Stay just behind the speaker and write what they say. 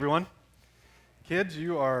everyone. Kids,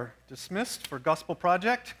 you are dismissed for Gospel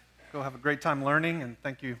Project. Go have a great time learning, and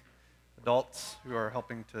thank you, adults, who are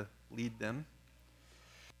helping to lead them.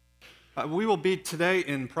 We will be today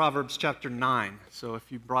in Proverbs chapter 9. So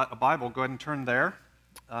if you brought a Bible, go ahead and turn there.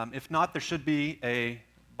 If not, there should be a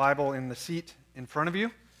Bible in the seat in front of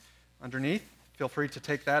you, underneath. Feel free to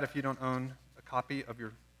take that if you don't own a copy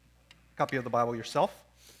of the Bible yourself.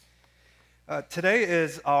 Today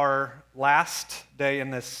is our last day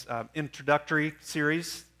in this introductory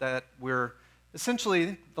series that we're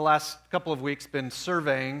essentially the last couple of weeks been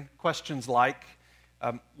surveying questions like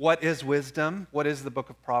what is wisdom? What is the book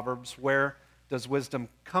of Proverbs? Where does wisdom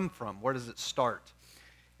come from? Where does it start?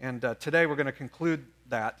 And today we're going to conclude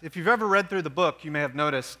that. If you've ever read through the book, you may have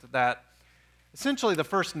noticed that essentially the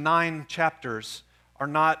first 9 chapters are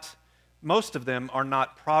not, most of them are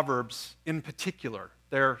not Proverbs in particular.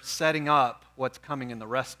 They're setting up what's coming in the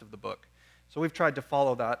rest of the book. So we've tried to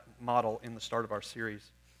follow that model in the start of our series.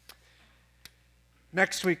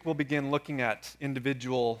 Next week, we'll begin looking at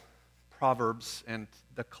individual Proverbs and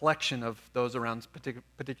the collection of those around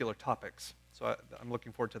particular topics. So I'm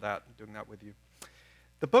looking forward to that and doing that with you.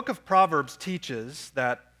 The book of Proverbs teaches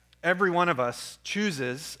that every one of us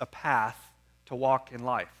chooses a path to walk in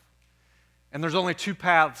life. And there's only 2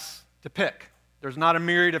 paths to pick. There's not a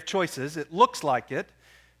myriad of choices. It looks like it.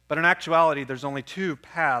 But in actuality, there's only 2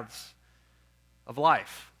 paths of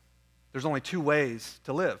life. There's only 2 ways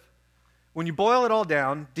to live. When you boil it all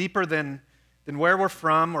down, deeper than where we're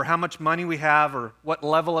from or how much money we have or what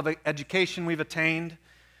level of education we've attained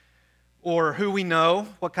or who we know,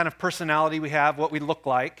 what kind of personality we have, what we look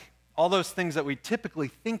like, all those things that we typically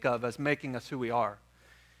think of as making us who we are.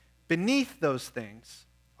 Beneath those things,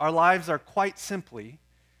 our lives are quite simply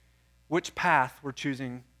which path we're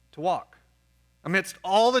choosing to walk. Amidst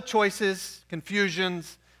all the choices,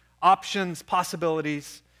 confusions, options,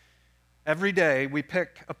 possibilities, every day we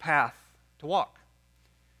pick a path to walk.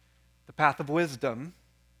 The path of wisdom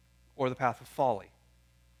or the path of folly.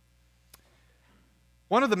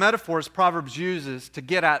 One of the metaphors Proverbs uses to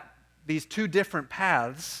get at these 2 different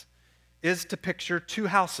paths is to picture 2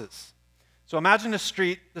 houses. So imagine a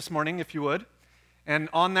street this morning, if you would, and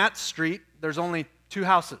on that street there's only 2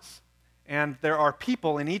 houses. And there are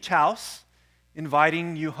people in each house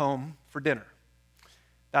inviting you home for dinner.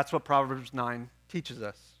 That's what Proverbs 9 teaches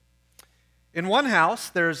us. In one house,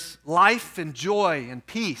 there's life and joy and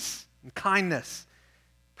peace and kindness,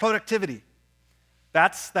 productivity.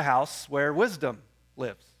 That's the house where wisdom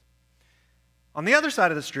lives. On the other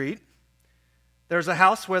side of the street, there's a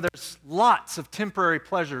house where there's lots of temporary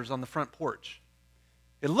pleasures on the front porch.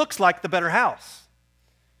 It looks like the better house.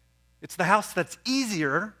 It's the house that's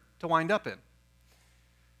easier to wind up in.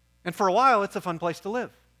 And for a while, it's a fun place to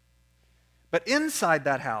live. But inside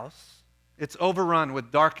that house, it's overrun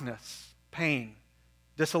with darkness, pain,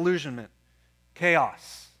 disillusionment,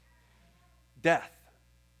 chaos, death.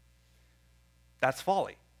 That's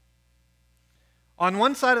folly. On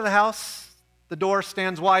one side of the house, the door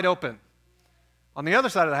stands wide open. On the other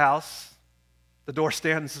side of the house, the door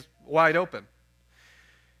stands wide open.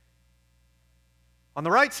 On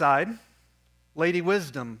the right side, Lady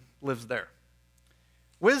Wisdom lives there.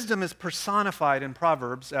 Wisdom is personified in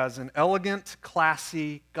Proverbs as an elegant,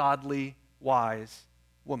 classy, godly, wise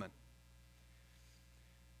woman.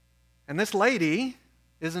 And this lady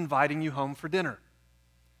is inviting you home for dinner.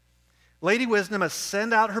 Lady Wisdom has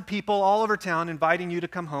sent out her people all over town inviting you to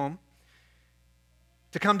come home,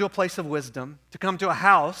 to come to a place of wisdom, to come to a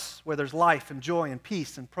house where there's life and joy and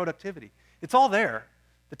peace and productivity. It's all there.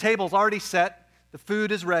 The table's already set. The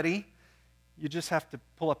food is ready. You just have to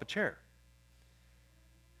pull up a chair.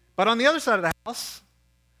 But on the other side of the house,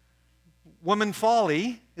 woman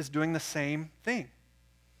Folly is doing the same thing.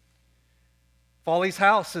 Folly's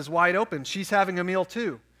house is wide open. She's having a meal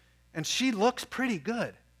too. And she looks pretty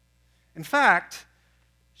good. In fact,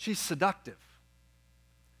 she's seductive.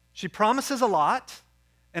 She promises a lot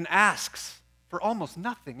and asks for almost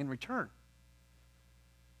nothing in return.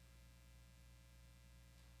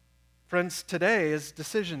 Friends, today is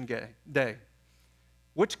decision day.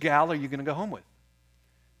 Which gal are you going to go home with?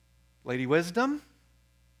 Lady Wisdom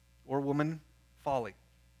or woman Folly?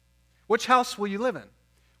 Which house will you live in?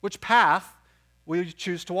 Which path will you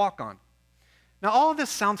choose to walk on? Now, all of this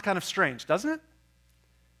sounds kind of strange, doesn't it?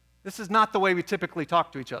 This is not the way we typically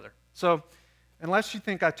talk to each other. So, unless you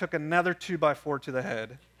think I took another 2x4 to the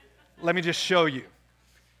head, let me just show you.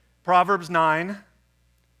 Proverbs 9,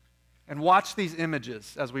 and watch these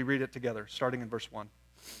images as we read it together, starting in verse 1.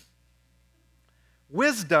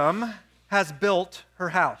 Wisdom has built her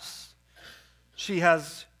house. She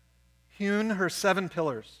has hewn her 7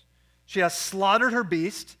 pillars. She has slaughtered her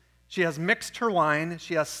beast She has mixed her wine.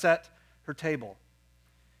 She has set her table.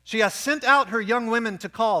 She has sent out her young women to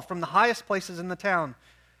call from the highest places in the town.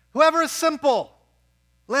 Whoever is simple,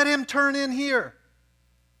 let him turn in here.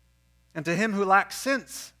 And to him who lacks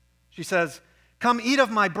sense, she says, come eat of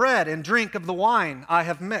my bread and drink of the wine I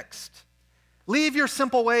have mixed. Leave your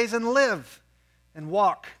simple ways and live, and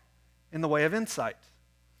walk in the way of insight.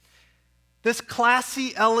 This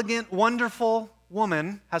classy, elegant, wonderful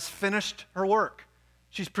woman has finished her work.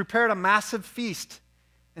 She's prepared a massive feast,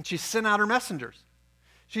 and she's sent out her messengers.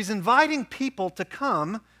 She's inviting people to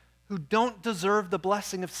come who don't deserve the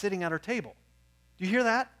blessing of sitting at her table. Do you hear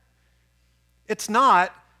that? It's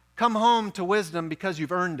not come home to wisdom because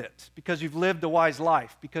you've earned it, because you've lived a wise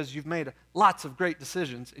life, because you've made lots of great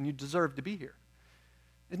decisions and you deserve to be here.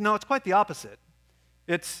 No, it's quite the opposite.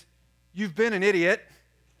 It's, you've been an idiot,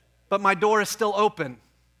 but my door is still open.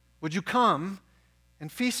 Would you come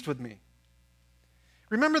and feast with me?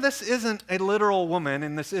 Remember, this isn't a literal woman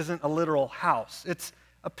and this isn't a literal house. It's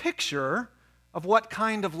a picture of what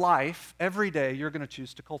kind of life every day you're going to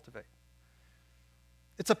choose to cultivate.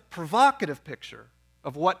 It's a provocative picture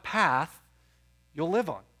of what path you'll live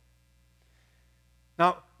on.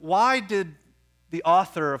 Now, why did the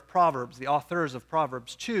authors of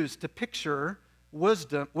Proverbs, choose to picture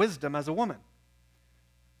wisdom as a woman?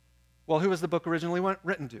 Well, who was the book originally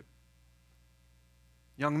written to?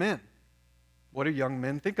 Young men. What do young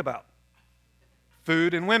men think about?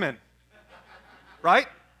 Food and women. Right?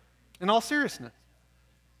 In all seriousness.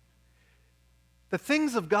 The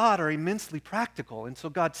things of God are immensely practical, and so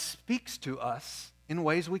God speaks to us in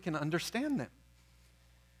ways we can understand them.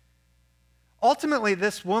 Ultimately,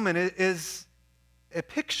 this woman is a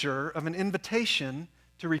picture of an invitation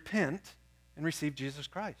to repent and receive Jesus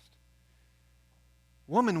Christ.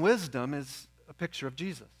 Woman wisdom is a picture of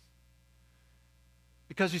Jesus.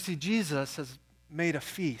 Because you see, Jesus has made a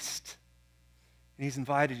feast, and he's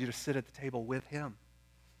invited you to sit at the table with him.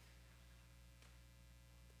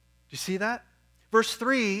 Do you see that? Verse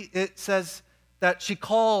 3, it says that she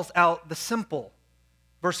calls out the simple.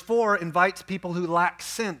 Verse 4 invites people who lack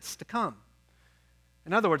sense to come.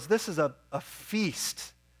 In other words, this is a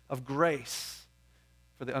feast of grace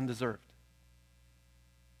for the undeserved.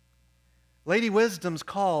 Lady Wisdom's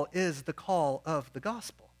call is the call of the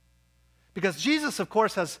gospel. Because Jesus, of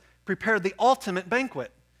course, has prepared the ultimate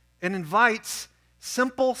banquet and invites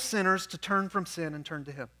simple sinners to turn from sin and turn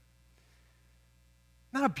to him.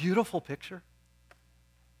 Isn't that a beautiful picture?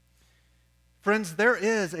 Friends, there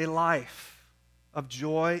is a life of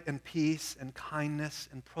joy and peace and kindness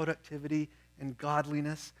and productivity and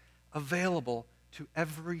godliness available to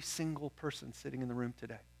every single person sitting in the room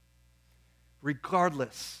today,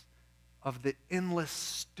 regardless of the endless,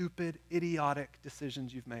 stupid, idiotic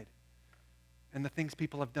decisions you've made and the things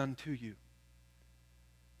people have done to you.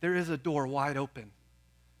 There is a door wide open,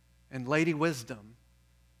 and Lady Wisdom,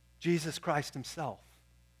 Jesus Christ himself,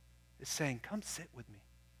 is saying, come sit with me.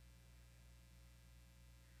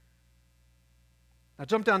 Now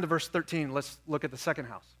jump down to verse 13. Let's look at the second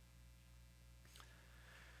house.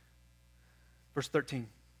 Verse 13.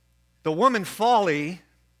 The woman Folly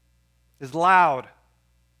is loud.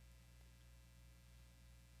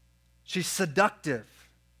 She's seductive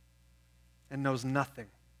and knows nothing.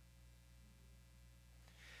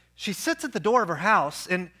 She sits at the door of her house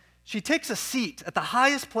and she takes a seat at the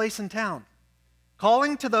highest place in town,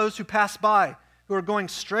 calling to those who pass by, who are going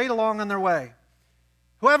straight along on their way.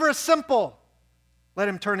 Whoever is simple, let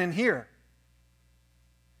him turn in here.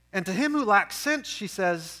 And to him who lacks sense, she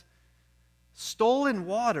says, stolen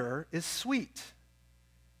water is sweet,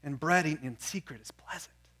 and bread eaten in secret is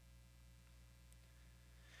pleasant.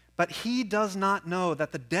 But he does not know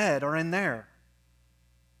that the dead are in there,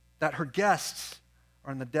 that her guests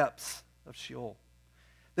are in the depths of Sheol.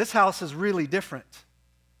 This house is really different.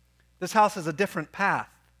 This house is a different path.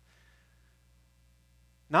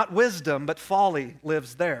 Not wisdom, but folly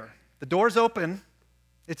lives there. The door's open.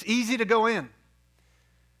 It's easy to go in.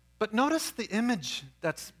 But notice the image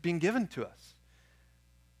that's being given to us.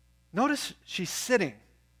 Notice she's sitting.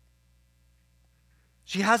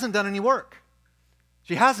 She hasn't done any work.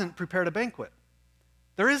 She hasn't prepared a banquet.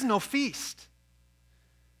 There is no feast.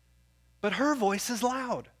 But her voice is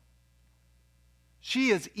loud. She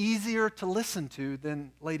is easier to listen to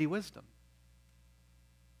than Lady Wisdom.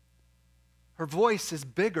 Her voice is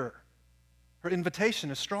bigger. Her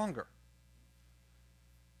invitation is stronger.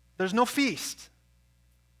 There's no feast,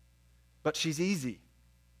 but she's easy.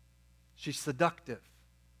 She's seductive.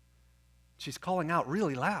 She's calling out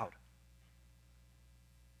really loud.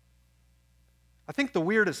 I think the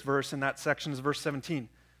weirdest verse in that section is verse 17.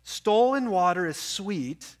 Stolen water is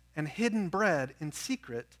sweet, and hidden bread in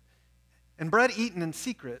secret and bread eaten in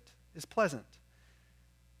secret is pleasant.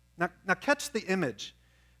 Now catch the image.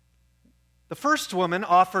 The first woman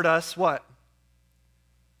offered us what?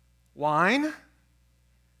 Wine,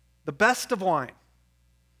 the best of wine,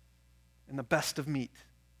 and the best of meat.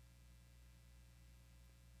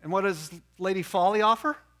 And what does Lady Folly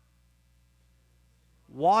offer?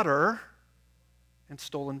 Water and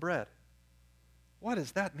stolen bread. What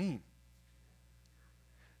does that mean?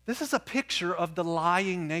 This is a picture of the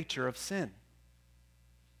lying nature of sin.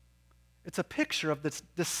 It's a picture of the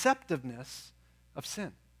deceptiveness of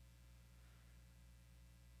sin.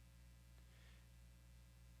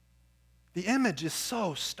 The image is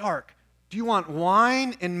so stark. Do you want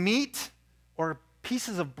wine and meat or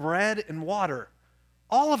pieces of bread and water?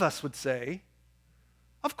 All of us would say,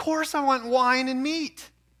 of course I want wine and meat.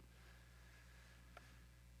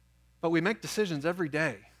 But we make decisions every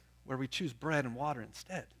day where we choose bread and water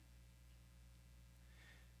instead.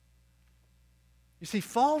 You see,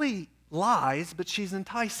 Folly lies, but she's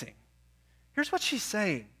enticing. Here's what she's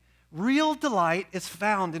saying. Real delight is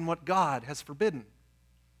found in what God has forbidden.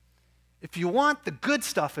 If you want the good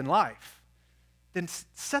stuff in life, then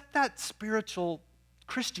set that spiritual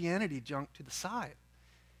Christianity junk to the side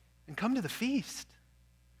and come to the feast.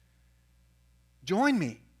 Join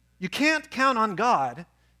me. You can't count on God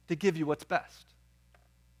to give you what's best.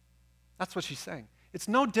 That's what she's saying. It's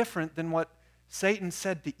no different than what Satan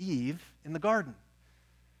said to Eve in the garden.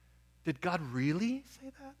 Did God really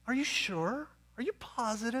say that? Are you sure? Are you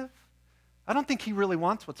positive? I don't think he really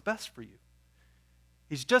wants what's best for you.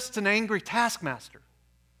 He's just an angry taskmaster.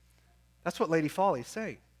 That's what Lady Folly is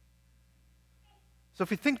saying. So if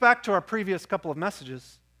we think back to our previous couple of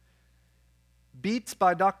messages, Beats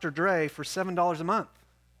by Dr. Dre for $7 a month.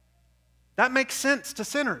 That makes sense to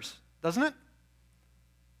sinners, doesn't it?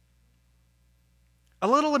 A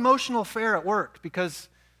little emotional affair at work because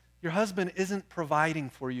your husband isn't providing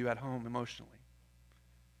for you at home emotionally.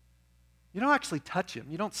 You don't actually touch him.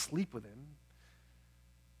 You don't sleep with him.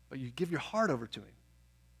 But you give your heart over to him.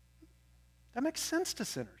 That makes sense to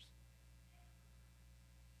sinners.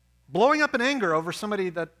 Blowing up in anger over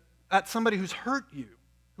somebody who's hurt you,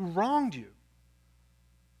 who wronged you.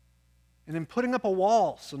 And then putting up a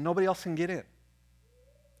wall so nobody else can get in.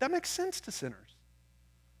 That makes sense to sinners.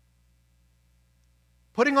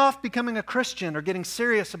 Putting off becoming a Christian or getting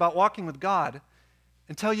serious about walking with God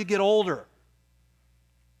until you get older.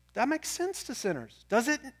 That makes sense to sinners. Does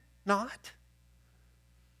it not?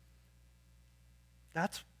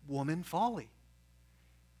 That's woman folly.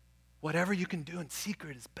 Whatever you can do in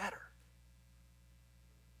secret is better.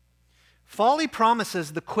 Folly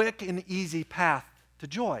promises the quick and easy path to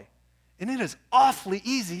joy, and it is awfully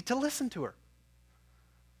easy to listen to her.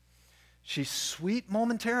 She's sweet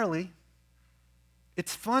momentarily.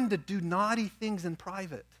 It's fun to do naughty things in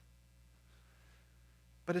private,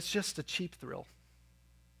 but it's just a cheap thrill.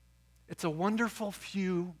 It's a wonderful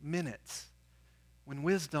few minutes when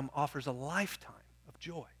wisdom offers a lifetime of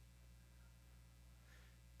joy.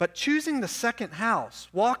 But choosing the second house,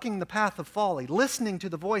 walking the path of folly, listening to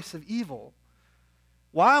the voice of evil,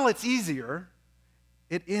 while it's easier,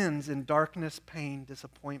 it ends in darkness, pain,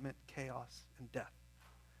 disappointment, chaos, and death.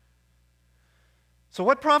 So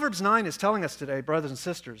what Proverbs 9 is telling us today, brothers and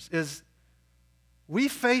sisters, is we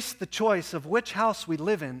face the choice of which house we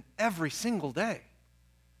live in every single day.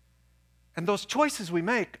 And those choices we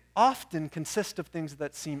make often consist of things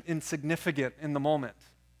that seem insignificant in the moment.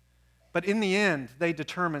 But in the end, they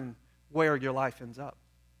determine where your life ends up.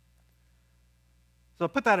 So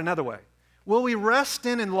put that another way. Will we rest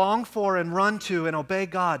in and long for and run to and obey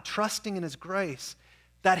God, trusting in His grace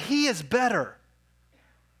that He is better?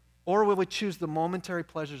 Or will we choose the momentary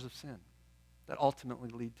pleasures of sin that ultimately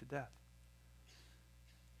lead to death?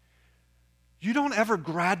 You don't ever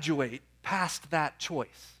graduate past that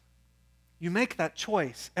choice. You make that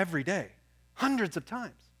choice every day, hundreds of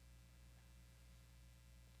times.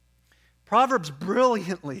 Proverbs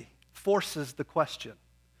brilliantly forces the question,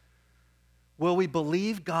 will we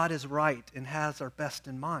believe God is right and has our best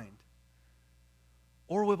in mind?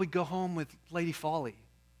 Or will we go home with Lady Folly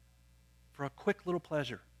for a quick little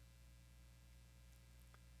pleasure?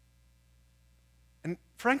 And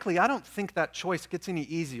frankly, I don't think that choice gets any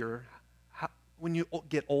easier when you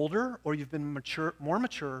get older or you've been more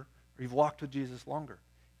mature, or you've walked with Jesus longer.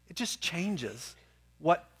 It just changes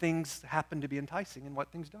what things happen to be enticing and what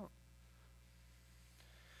things don't.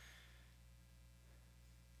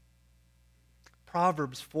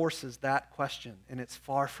 Proverbs forces that question, and it's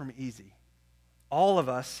far from easy. All of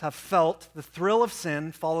us have felt the thrill of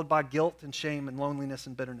sin followed by guilt and shame and loneliness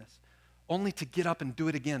and bitterness, only to get up and do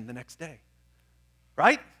it again the next day.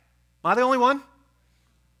 Right? Am I the only one?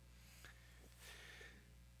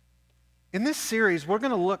 In this series, we're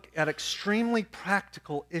going to look at extremely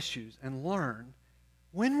practical issues and learn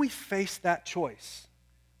when we face that choice.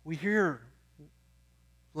 We hear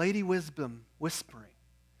Lady Wisdom whispering,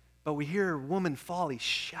 but we hear woman folly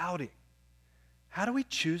shouting. How do we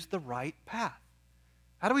choose the right path?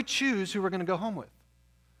 How do we choose who we're going to go home with?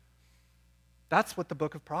 That's what the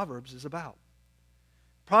book of Proverbs is about.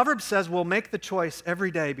 Proverbs says we'll make the choice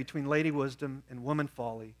every day between Lady Wisdom and woman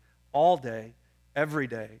folly, all day, every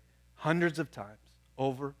day, hundreds of times,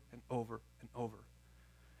 over and over and over.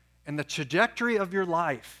 And the trajectory of your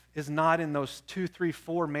life is not in those 2, 3,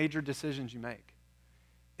 4 major decisions you make.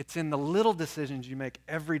 It's in the little decisions you make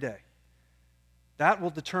every day. That will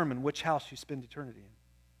determine which house you spend eternity in.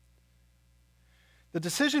 The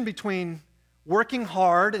decision between working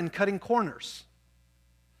hard and cutting corners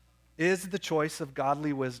is the choice of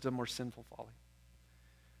godly wisdom or sinful folly.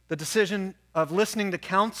 The decision of listening to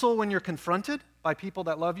counsel when you're confronted by people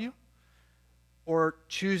that love you, or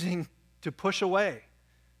choosing to push away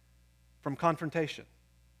from confrontation.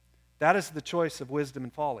 That is the choice of wisdom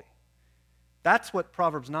and folly. That's what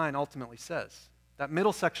Proverbs 9 ultimately says. That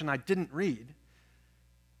middle section I didn't read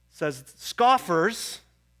says, scoffers,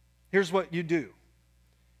 here's what you do.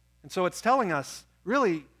 And so it's telling us,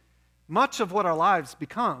 really, much of what our lives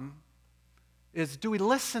become is, do we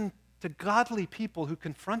listen to godly people who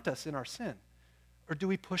confront us in our sin, or do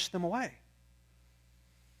we push them away?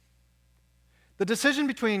 The decision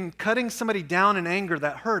between cutting somebody down in anger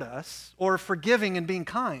that hurt us or forgiving and being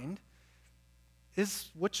kind is,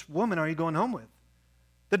 which woman are you going home with?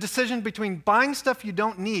 The decision between buying stuff you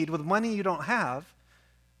don't need with money you don't have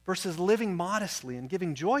versus living modestly and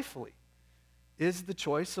giving joyfully is the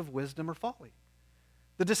choice of wisdom or folly.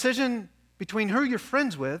 The decision between who you're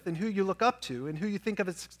friends with and who you look up to and who you think of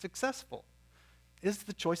as successful is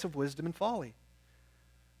the choice of wisdom and folly.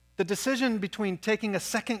 The decision between taking a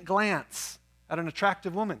second glance at an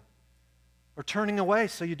attractive woman or turning away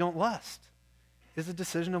so you don't lust is a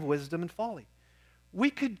decision of wisdom and folly. We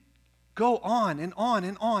could go on and on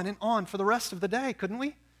and on and on for the rest of the day, couldn't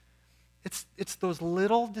we? It's those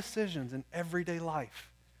little decisions in everyday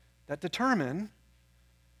life that determine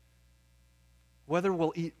whether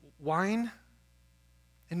we'll eat wine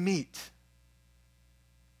and meat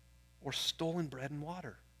or stolen bread and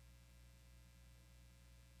water.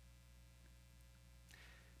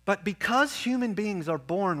 But because human beings are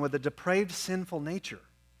born with a depraved, sinful nature,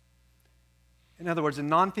 in other words, in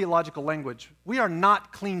non-theological language, we are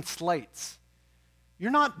not clean slates. You're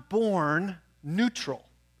not born neutral.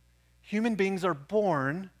 Human beings are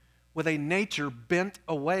born with a nature bent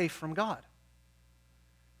away from God.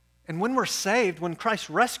 And when we're saved, when Christ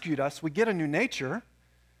rescued us, we get a new nature,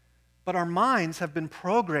 but our minds have been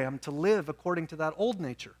programmed to live according to that old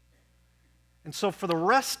nature. And so for the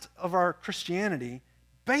rest of our Christianity,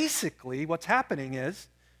 basically what's happening is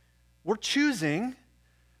we're choosing,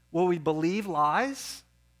 will we believe lies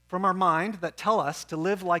from our mind that tell us to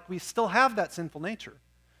live like we still have that sinful nature?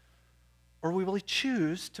 Or will we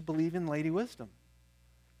choose to believe in Lady Wisdom?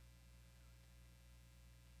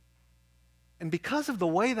 And because of the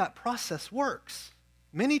way that process works,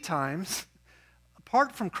 many times,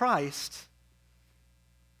 apart from Christ,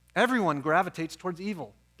 everyone gravitates towards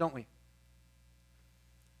evil, don't we?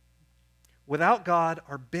 Without God,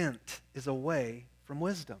 our bent is away from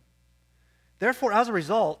wisdom. Therefore, as a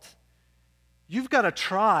result, you've got to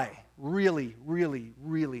try really, really,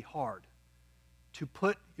 really hard to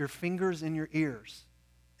put your fingers in your ears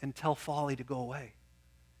and tell folly to go away.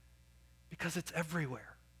 Because it's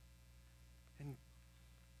everywhere. And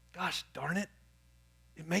gosh darn it,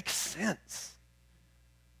 it makes sense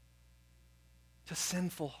to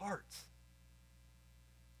sinful hearts.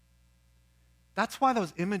 That's why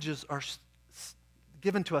those images are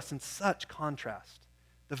given to us in such contrast.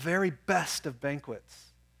 The very best of banquets.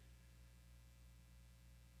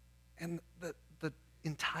 And the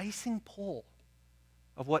enticing pull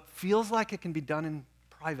of what feels like it can be done in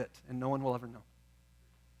private and no one will ever know.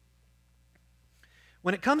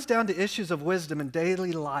 When it comes down to issues of wisdom in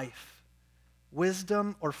daily life,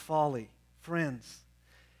 wisdom or folly, friends,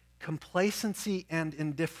 complacency and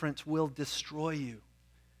indifference will destroy you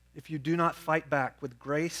if you do not fight back with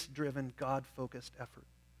grace-driven, God-focused effort.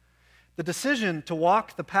 The decision to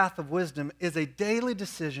walk the path of wisdom is a daily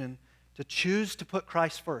decision to choose to put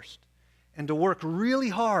Christ first and to work really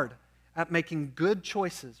hard at making good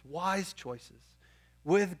choices, wise choices,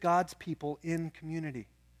 with God's people in community.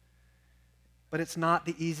 But it's not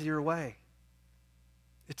the easier way.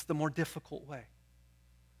 It's the more difficult way.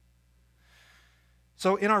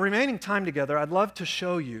 So in our remaining time together, I'd love to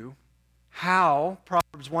show you how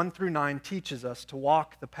Proverbs 1 through 9 teaches us to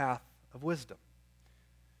walk the path of wisdom.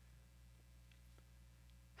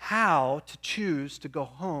 how to choose to go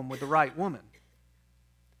home with the right woman,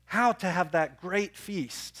 how to have that great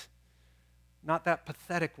feast, not that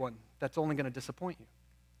pathetic one that's only going to disappoint you.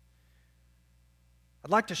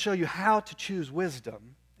 I'd like to show you how to choose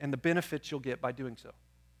wisdom and the benefits you'll get by doing so.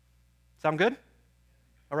 Sound good?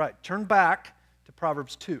 All right, turn back to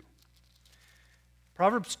Proverbs 2.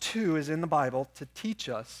 Proverbs 2 is in the Bible to teach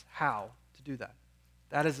us how to do that.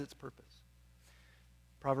 That is its purpose.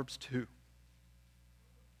 Proverbs 2.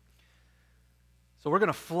 So we're going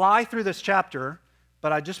to fly through this chapter,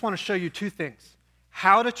 but I just want to show you two things.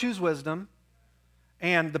 How to choose wisdom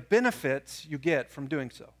and the benefits you get from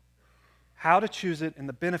doing so. How to choose it and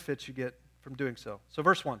the benefits you get from doing so. So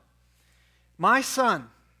verse 1. My son,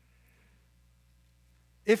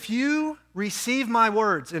 if you receive my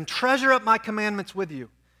words and treasure up my commandments with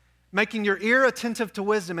you, making your ear attentive to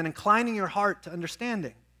wisdom and inclining your heart to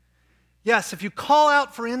understanding. Yes, if you call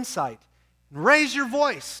out for insight and raise your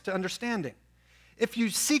voice to understanding. If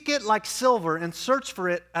you seek it like silver and search for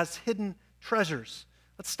it as hidden treasures.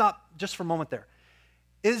 Let's stop just for a moment there.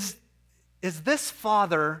 Is this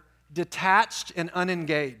father detached and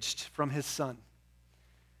unengaged from his son?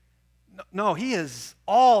 No, he is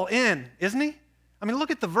all in, isn't he? I mean,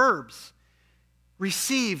 look at the verbs.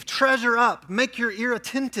 Receive, treasure up, make your ear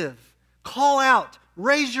attentive, call out,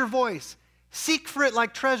 raise your voice, seek for it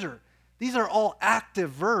like treasure. These are all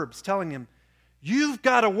active verbs telling him, you've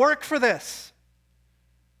got to work for this.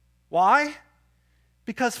 Why?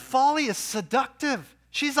 Because folly is seductive.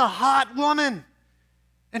 She's a hot woman,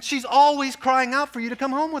 and she's always crying out for you to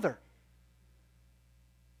come home with her.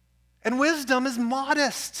 And wisdom is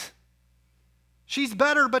modest. She's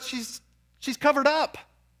better, but she's covered up.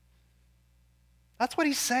 That's what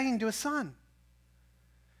he's saying to his son.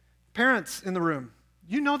 Parents in the room,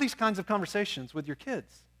 you know these kinds of conversations with your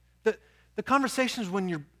kids. The conversations when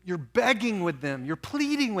you're begging with them, you're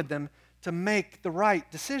pleading with them to make the right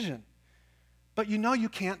decision. But you know you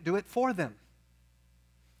can't do it for them.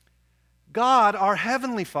 God, our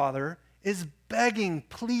Heavenly Father, is begging,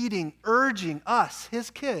 pleading, urging us,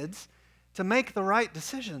 his kids, to make the right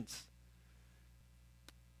decisions.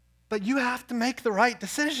 But you have to make the right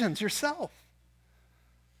decisions yourself.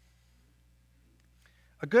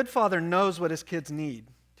 A good father knows what his kids need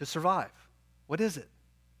to survive. What is it?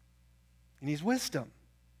 He needs wisdom.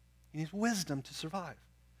 He needs wisdom to survive.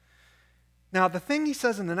 Now, the thing he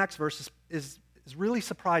says in the next verse is really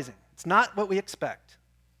surprising. It's not what we expect.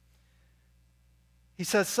 He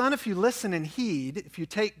says, son, if you listen and heed, if you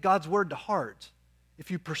take God's word to heart,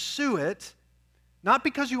 if you pursue it, not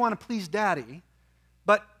because you want to please daddy,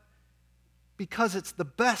 but because it's the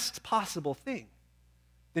best possible thing,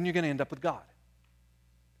 then you're going to end up with God.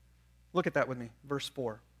 Look at that with me, verse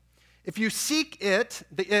 4. If you seek it,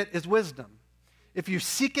 the it is wisdom. If you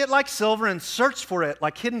seek it like silver and search for it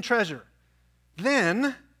like hidden treasure,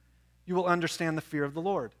 then you will understand the fear of the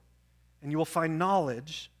Lord, and you will find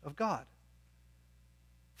knowledge of God.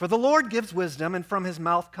 For the Lord gives wisdom, and from his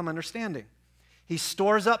mouth come understanding. He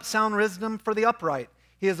stores up sound wisdom for the upright.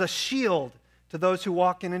 He is a shield to those who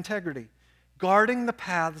walk in integrity, guarding the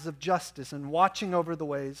paths of justice and watching over the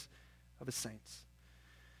ways of his saints.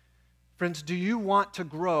 Friends, do you want to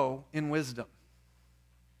grow in wisdom?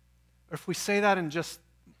 Or if we say that in just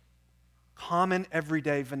common,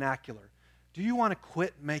 everyday vernacular, do you want to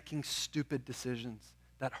quit making stupid decisions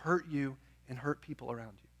that hurt you and hurt people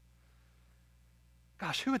around you?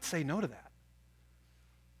 Gosh, who would say no to that?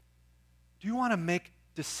 Do you want to make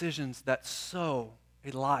decisions that sow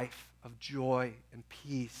a life of joy and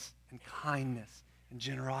peace and kindness and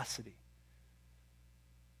generosity?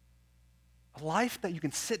 A life that you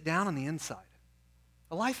can sit down on the inside.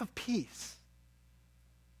 A life of peace.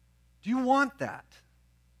 Do you want that?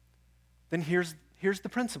 Then here's the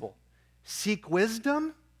principle. Seek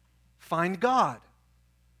wisdom, find God.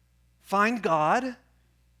 Find God,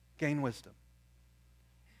 gain wisdom.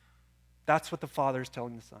 That's what the Father is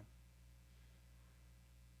telling the Son.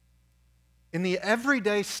 In the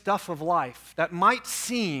everyday stuff of life that might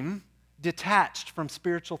seem detached from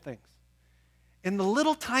spiritual things, in the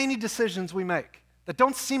little tiny decisions we make that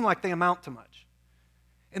don't seem like they amount to much,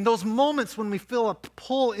 in those moments when we feel a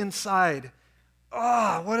pull inside,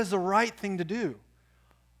 what is the right thing to do?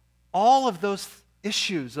 All of those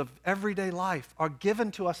issues of everyday life are given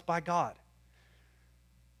to us by God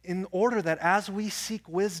in order that as we seek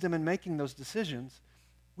wisdom in making those decisions,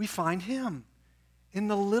 we find him in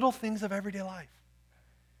the little things of everyday life.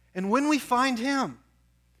 And when we find him,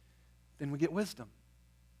 then we get wisdom.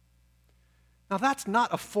 Now, that's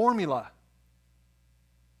not a formula.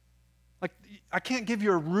 Like, I can't give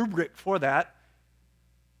you a rubric for that,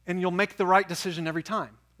 and you'll make the right decision every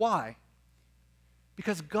time. Why?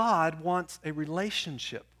 Because God wants a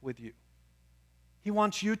relationship with you. He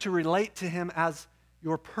wants you to relate to him as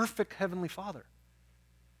your perfect heavenly Father.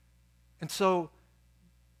 And so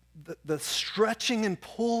the stretching and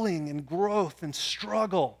pulling and growth and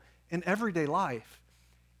struggle in everyday life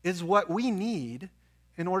is what we need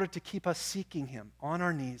in order to keep us seeking him on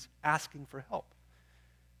our knees, asking for help.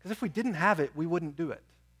 Because if we didn't have it, we wouldn't do it.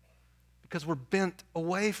 Because we're bent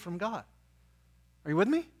away from God. Are you with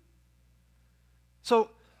me?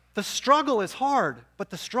 So the struggle is hard,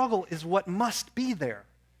 but the struggle is what must be there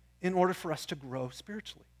in order for us to grow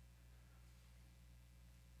spiritually.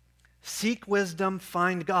 Seek wisdom,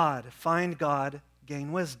 find God. Find God,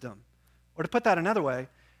 gain wisdom. Or to put that another way,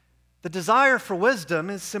 the desire for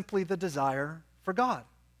wisdom is simply the desire for God.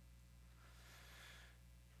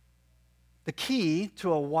 The key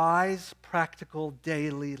to a wise, practical,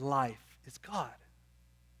 daily life is God.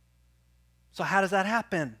 So how does that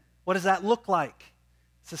happen? What does that look like?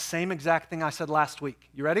 It's the same exact thing I said last week.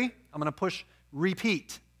 You ready? I'm going to push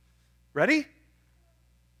repeat. Ready?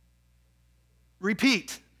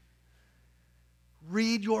 Repeat.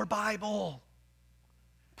 Read your Bible.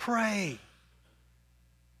 Pray.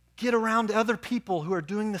 Get around other people who are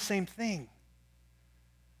doing the same thing.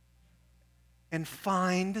 And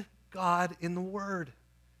find God in the Word.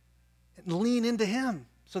 And lean into him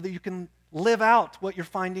so that you can live out what you're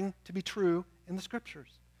finding to be true in the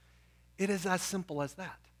Scriptures. It is as simple as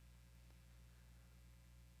that.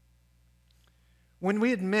 When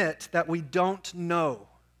we admit that we don't know,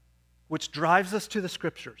 which drives us to the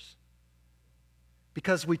Scriptures,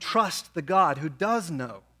 because we trust the God who does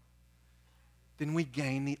know, then we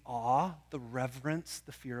gain the awe, the reverence,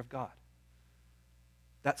 the fear of God.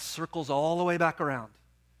 That circles all the way back around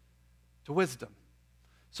to wisdom.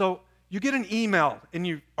 So you get an email and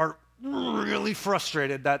you are really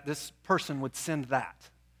frustrated that this person would send that.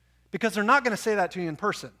 Because they're not going to say that to you in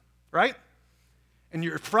person, right? And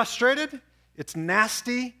you're frustrated, it's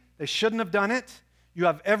nasty, they shouldn't have done it, you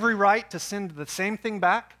have every right to send the same thing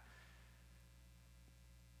back.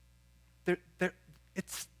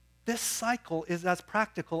 This cycle is as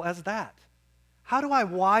practical as that. How do I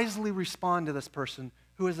wisely respond to this person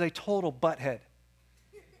who is a total butthead?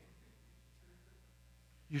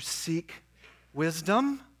 You seek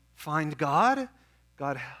wisdom, find God.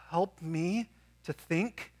 God, help me to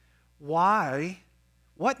think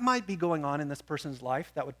what might be going on in this person's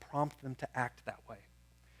life that would prompt them to act that way.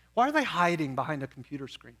 Why are they hiding behind a computer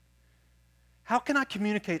screen? How can I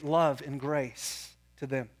communicate love and grace to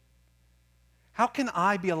them? How can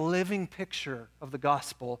I be a living picture of the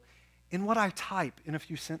gospel in what I type in a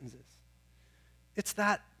few sentences? It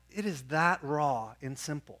is that raw and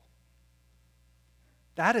simple.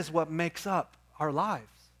 That is what makes up our lives.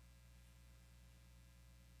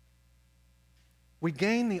 We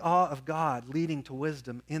gain the awe of God leading to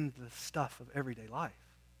wisdom in the stuff of everyday life.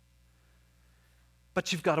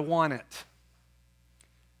 But you've got to want it.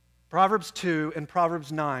 Proverbs 2 and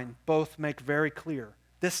Proverbs 9 both make very clear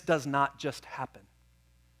this does not just happen.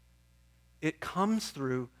 It comes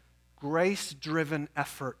through grace-driven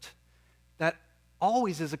effort that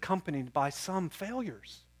always is accompanied by some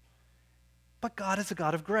failures. But God is a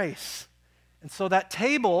God of grace. And so that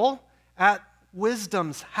table at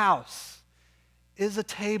wisdom's house is a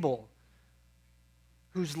table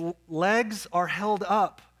whose legs are held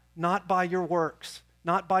up not by your works,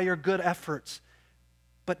 not by your good efforts,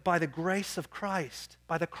 but by the grace of Christ,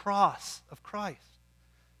 by the cross of Christ.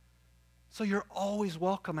 So you're always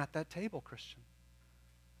welcome at that table, Christian.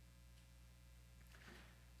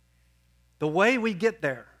 The way we get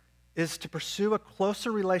there is to pursue a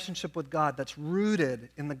closer relationship with God that's rooted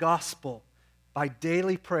in the gospel by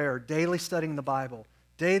daily prayer, daily studying the Bible,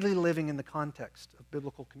 daily living in the context of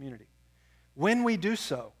biblical community. When we do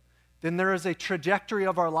so, then there is a trajectory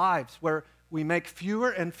of our lives where we make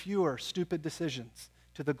fewer and fewer stupid decisions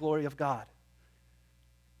to the glory of God.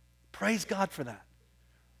 Praise God for that.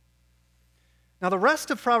 Now, the rest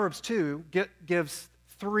of Proverbs 2 gives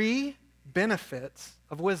 3 benefits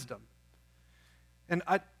of wisdom. And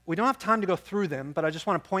we don't have time to go through them, but I just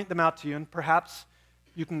want to point them out to you, and perhaps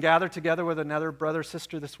you can gather together with another brother or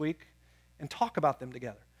sister this week and talk about them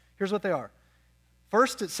together. Here's what they are.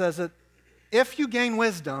 First, it says that if you gain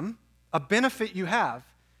wisdom, a benefit you have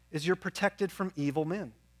is you're protected from evil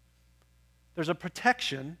men. There's a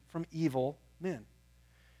protection from evil men.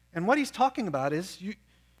 And what he's talking about is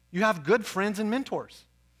you have good friends and mentors.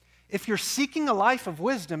 If you're seeking a life of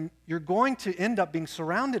wisdom, you're going to end up being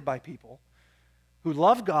surrounded by people who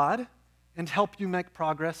love God and help you make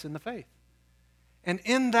progress in the faith. And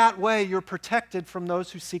in that way, you're protected from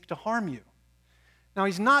those who seek to harm you. Now,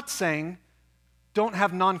 he's not saying Don't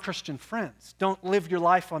have non-Christian friends. Don't live your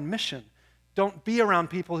life on mission. Don't be around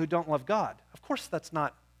people who don't love God. Of course, that's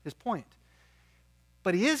not his point.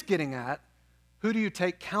 But he is getting at, who do you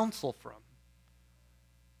take counsel from?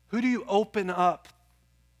 Who do you open up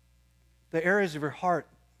the areas of your heart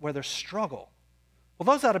where there's struggle? Well,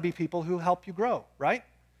 those ought to be people who help you grow, right?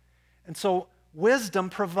 And so wisdom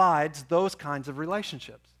provides those kinds of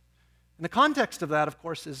relationships. And the context of that, of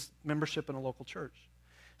course, is membership in a local church.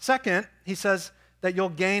 Second, he says that you'll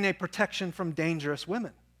gain a protection from dangerous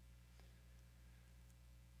women.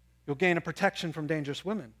 You'll gain a protection from dangerous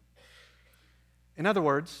women. In other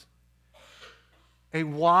words, a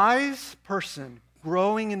wise person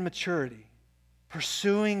growing in maturity,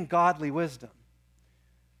 pursuing godly wisdom,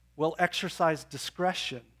 will exercise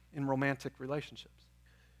discretion in romantic relationships.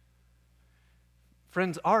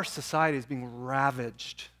 Friends, our society is being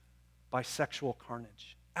ravaged by sexual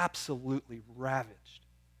carnage. Absolutely ravaged.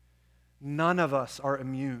 None of us are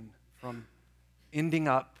immune from ending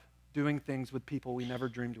up doing things with people we never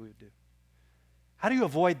dreamed we would do. How do you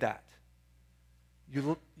avoid that?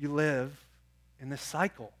 You live in this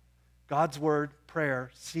cycle. God's word,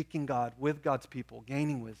 prayer, seeking God with God's people,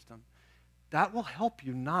 gaining wisdom. That will help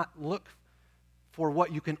you not look for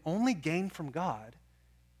what you can only gain from God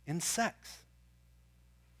in sex.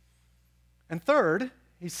 And third,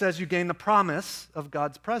 he says you gain the promise of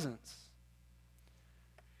God's presence.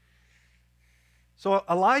 So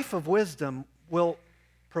a life of wisdom will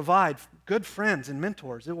provide good friends and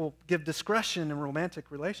mentors. It will give discretion in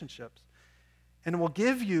romantic relationships. And it will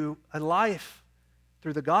give you a life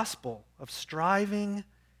through the gospel of striving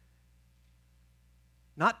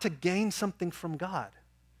not to gain something from God,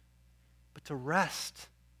 but to rest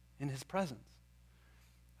in his presence.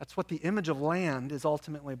 That's what the image of land is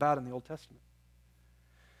ultimately about in the Old Testament.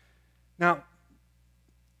 Now,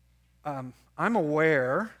 I'm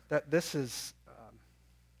aware that this is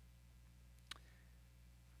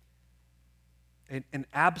an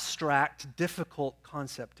abstract, difficult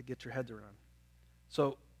concept to get your heads around.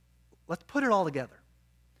 So let's put it all together.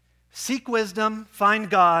 Seek wisdom, find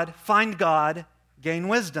God, gain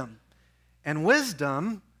wisdom. And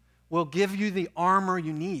wisdom will give you the armor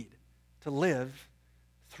you need to live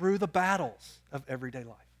through the battles of everyday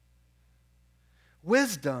life.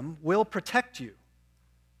 Wisdom will protect you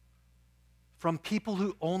from people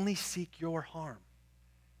who only seek your harm.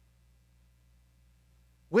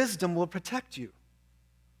 Wisdom will protect you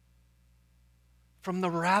from the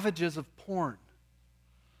ravages of porn,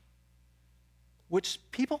 which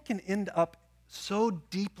people can end up so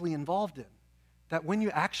deeply involved in that when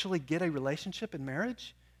you actually get a relationship in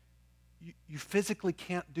marriage, you physically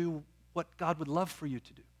can't do what God would love for you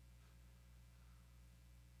to do.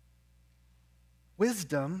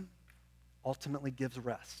 Wisdom ultimately gives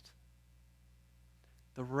rest.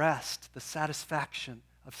 The rest, the satisfaction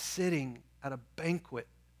of sitting at a banquet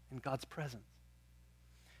in God's presence.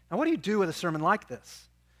 Now, what do you do with a sermon like this?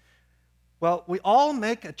 Well, we all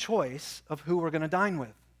make a choice of who we're going to dine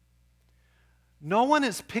with. No one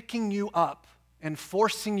is picking you up and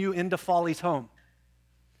forcing you into Folly's home.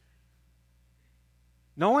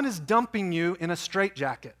 No one is dumping you in a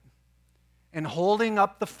straitjacket and holding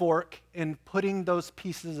up the fork and putting those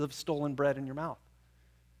pieces of stolen bread in your mouth.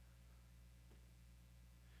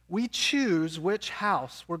 We choose which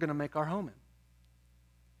house we're going to make our home in.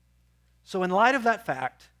 So in light of that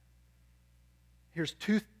fact, here's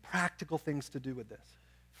two practical things to do with this.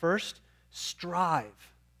 First, strive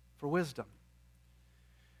for wisdom.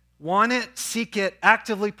 Want it, seek it,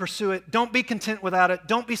 actively pursue it. Don't be content without it.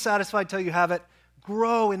 Don't be satisfied till you have it.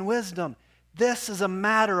 Grow in wisdom. This is a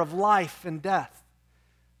matter of life and death.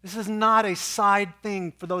 This is not a side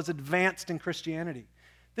thing for those advanced in Christianity.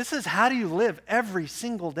 This is how do you live every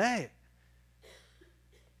single day.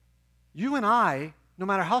 You and I, no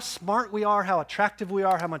matter how smart we are, how attractive we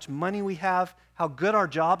are, how much money we have, how good our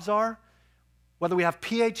jobs are, whether we have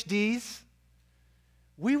PhDs,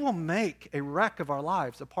 we will make a wreck of our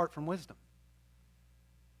lives apart from wisdom.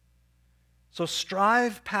 So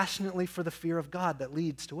strive passionately for the fear of God that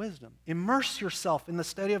leads to wisdom. Immerse yourself in the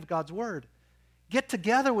study of God's word. Get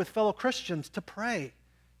together with fellow Christians to pray,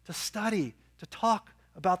 to study, to talk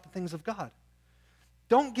about the things of God.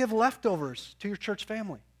 Don't give leftovers to your church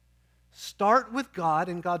family. Start with God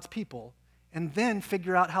and God's people, and then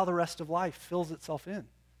figure out how the rest of life fills itself in.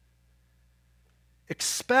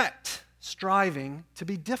 Expect striving to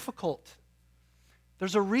be difficult.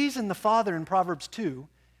 There's a reason the Father in Proverbs 2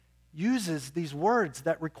 uses these words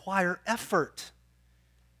that require effort.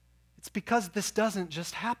 It's because this doesn't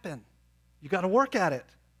just happen. You got to work at it.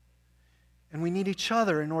 And we need each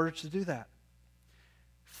other in order to do that.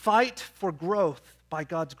 Fight for growth by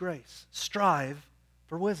God's grace. Strive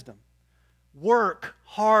for wisdom. Work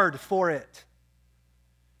hard for it.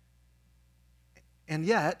 And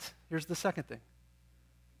yet, here's the second thing.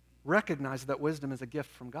 Recognize that wisdom is a gift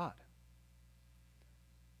from God.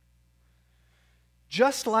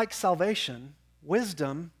 Just like salvation,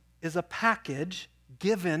 wisdom is a package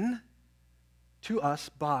given to us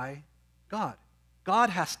by God. God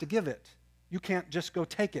has to give it. You can't just go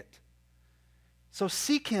take it. So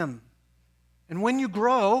seek Him. And when you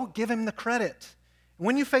grow, give Him the credit. And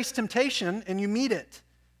when you face temptation and you meet it,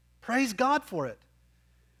 praise God for it.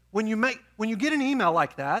 When you get an email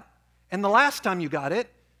like that, and the last time you got it,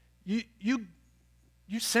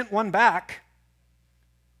 you sent one back,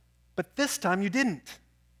 but this time you didn't.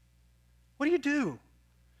 What do?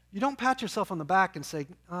 You don't pat yourself on the back and say,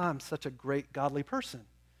 oh, I'm such a great godly person.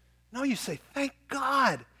 No, you say, thank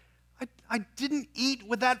God, I didn't eat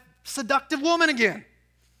with that seductive woman again.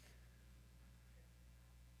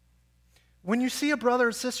 When you see a brother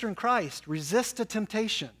or sister in Christ resist a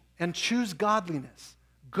temptation and choose godliness,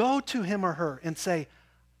 go to him or her and say,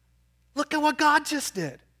 look at what God just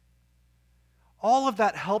did. All of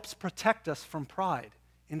that helps protect us from pride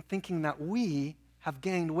in thinking that we have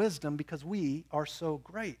gained wisdom because we are so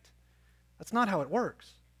great. That's not how it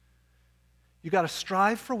works. You got to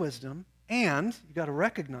strive for wisdom, and you got to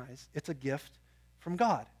recognize it's a gift from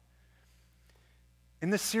God. In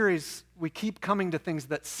this series, we keep coming to things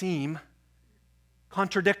that seem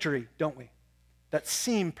contradictory, don't we? That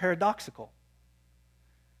seem paradoxical.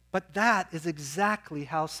 But that is exactly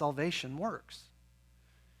how salvation works.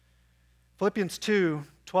 Philippians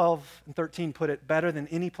 2:12 and 13 put it better than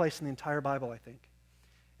any place in the entire Bible, I think.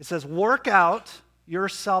 It says, work out your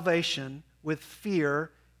salvation with fear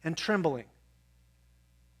and trembling.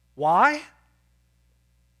 Why?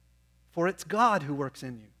 For it's God who works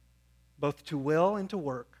in you, both to will and to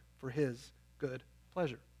work for His good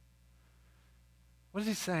pleasure. What is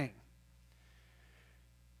he saying?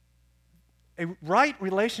 A right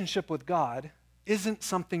relationship with God isn't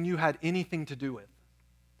something you had anything to do with.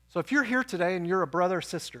 So if you're here today and you're a brother or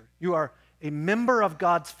sister, you are a member of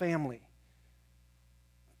God's family.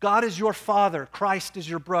 God is your father. Christ is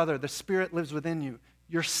your brother. The Spirit lives within you.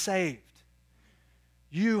 You're saved.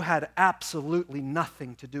 You had absolutely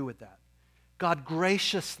nothing to do with that. God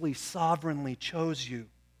graciously, sovereignly chose you,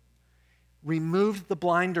 removed the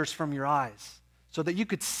blinders from your eyes so that you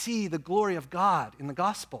could see the glory of God in the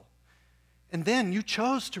gospel. And then you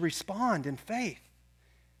chose to respond in faith.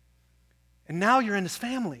 And now you're in His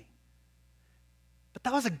family. But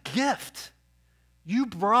that was a gift. You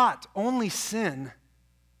brought only sin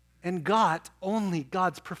and got only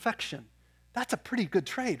God's perfection. That's a pretty good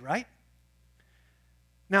trade, right?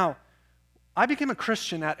 Now, I became a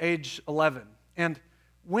Christian at age 11, and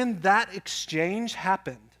when that exchange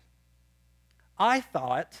happened, I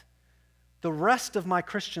thought the rest of my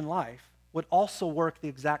Christian life would also work the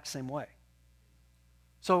exact same way.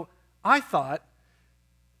 So I thought,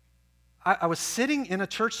 I was sitting in a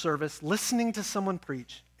church service listening to someone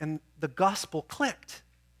preach, and the gospel clicked.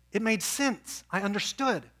 It made sense. I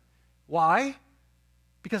understood. Why?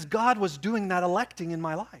 Because God was doing that electing in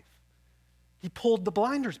my life. He pulled the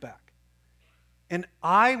blinders back. And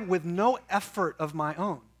I, with no effort of my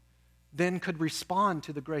own, then could respond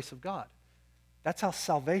to the grace of God. That's how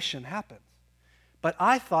salvation happens. But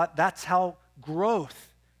I thought that's how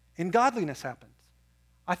growth in godliness happens.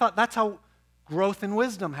 I thought that's how growth in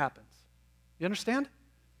wisdom happens. You understand?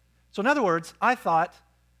 So in other words, I thought,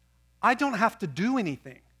 I don't have to do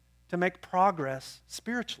anything to make progress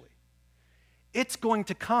spiritually. It's going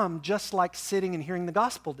to come just like sitting and hearing the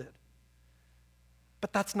gospel did.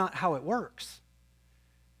 But that's not how it works.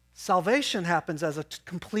 Salvation happens as a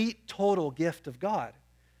complete, total gift of God.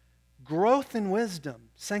 Growth in wisdom,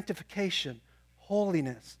 sanctification,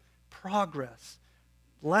 holiness, progress,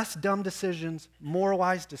 less dumb decisions, more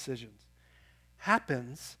wise decisions,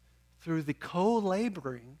 happens through the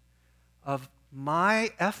co-laboring of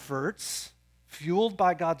my efforts fueled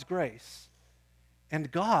by God's grace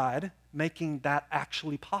and God making that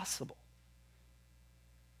actually possible.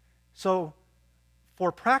 So,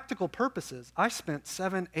 for practical purposes, I spent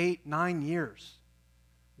 7, 8, 9 years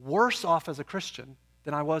worse off as a Christian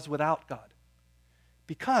than I was without God,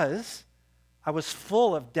 because I was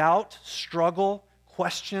full of doubt, struggle,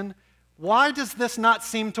 question. Why does this not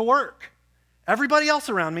seem to work? Everybody else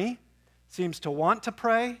around me seems to want to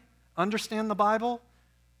pray, understand the Bible,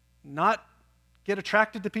 not get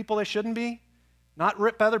attracted to people they shouldn't be, not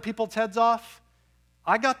rip other people's heads off.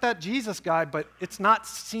 I got that Jesus guy, but it's not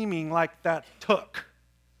seeming like that took.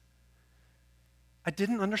 I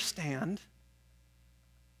didn't understand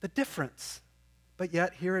the difference. But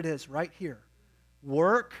yet, here it is, right here.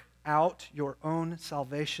 Work out your own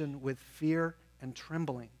salvation with fear and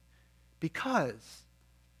trembling, because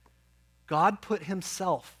God put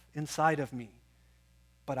himself inside of me,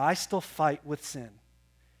 but I still fight with sin.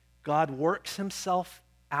 God works himself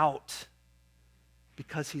out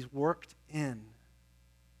because he's worked in.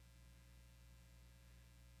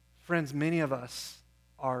 Friends, many of us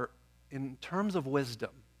are, in terms of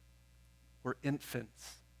wisdom, we're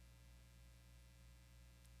infants.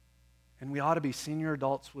 And we ought to be senior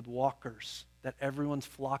adults with walkers that everyone's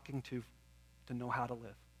flocking to know how to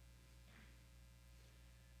live.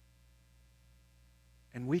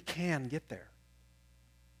 And we can get there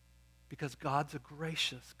because God's a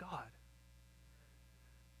gracious God.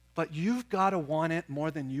 But you've got to want it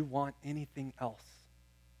more than you want anything else.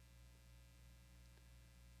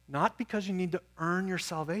 Not because you need to earn your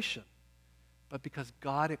salvation, but because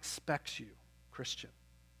God expects you, Christian,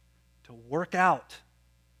 to work out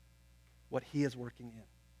what he is working in.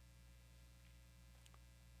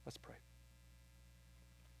 Let's pray.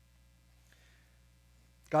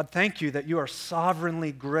 God, thank you that you are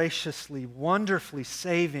sovereignly, graciously, wonderfully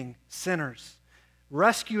saving sinners,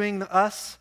 rescuing us